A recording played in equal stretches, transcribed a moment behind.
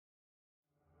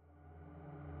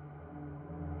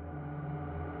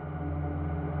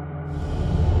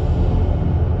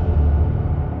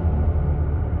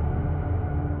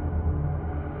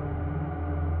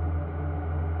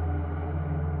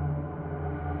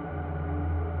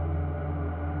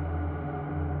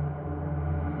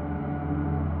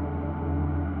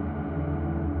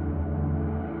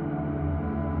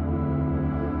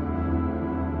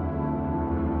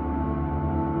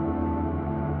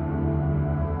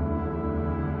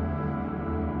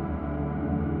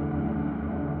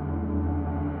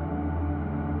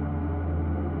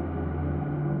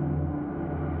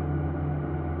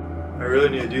really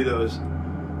need to do though is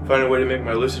find a way to make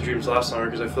my lucid dreams last longer,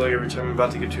 because I feel like every time I'm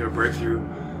about to get to a breakthrough,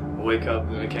 I wake up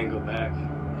and I can't go back.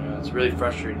 You know, it's really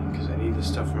frustrating because I need this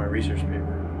stuff for my research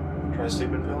paper. Try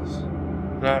sleeping pills?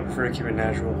 No, I prefer to keep it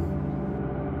natural.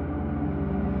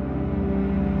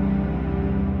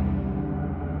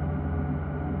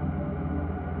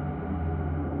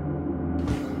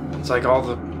 It's like all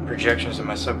the projections in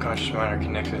my subconscious mind are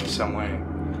connected in some way.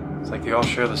 It's like they all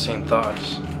share the same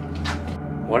thoughts.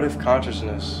 What if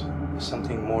consciousness is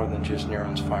something more than just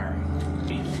neurons firing?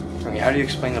 I mean, how do you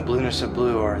explain the blueness of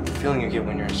blue or the feeling you get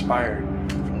when you're inspired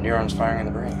from neurons firing in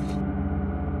the brain?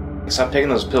 Stop taking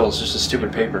those pills, just a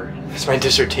stupid paper. It's my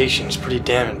dissertation. It's pretty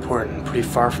damn important and pretty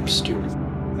far from stupid.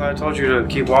 I told you to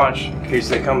keep watch in case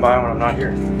they come by when I'm not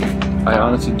here. I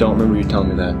honestly don't remember you telling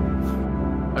me that.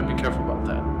 I'd be careful about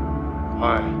that.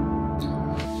 Why?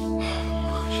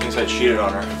 She thinks I cheated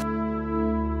on her.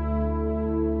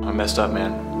 I messed up,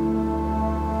 man.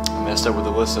 I messed up with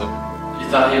Alyssa. You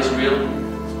thought he was real?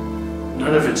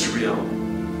 None of it's real.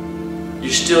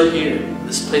 You're still here.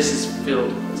 This place is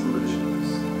filled with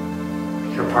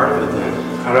illusions. You're part of it then.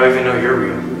 How do I even know you're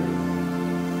real?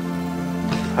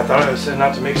 I thought I said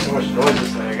not to make so much noise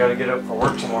this night. I gotta get up for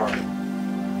work tomorrow.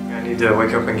 I need to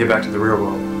wake up and get back to the real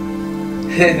world.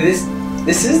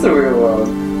 This is the real world.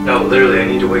 No, literally, I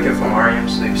need to wake up from REM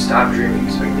sleep, stop dreaming,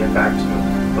 so I can get back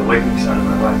to the waking side of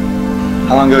my life.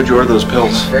 How long ago did you order those pills?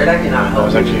 I'm afraid I cannot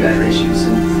help you with that issue since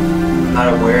I'm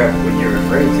not aware of what you're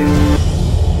referring to.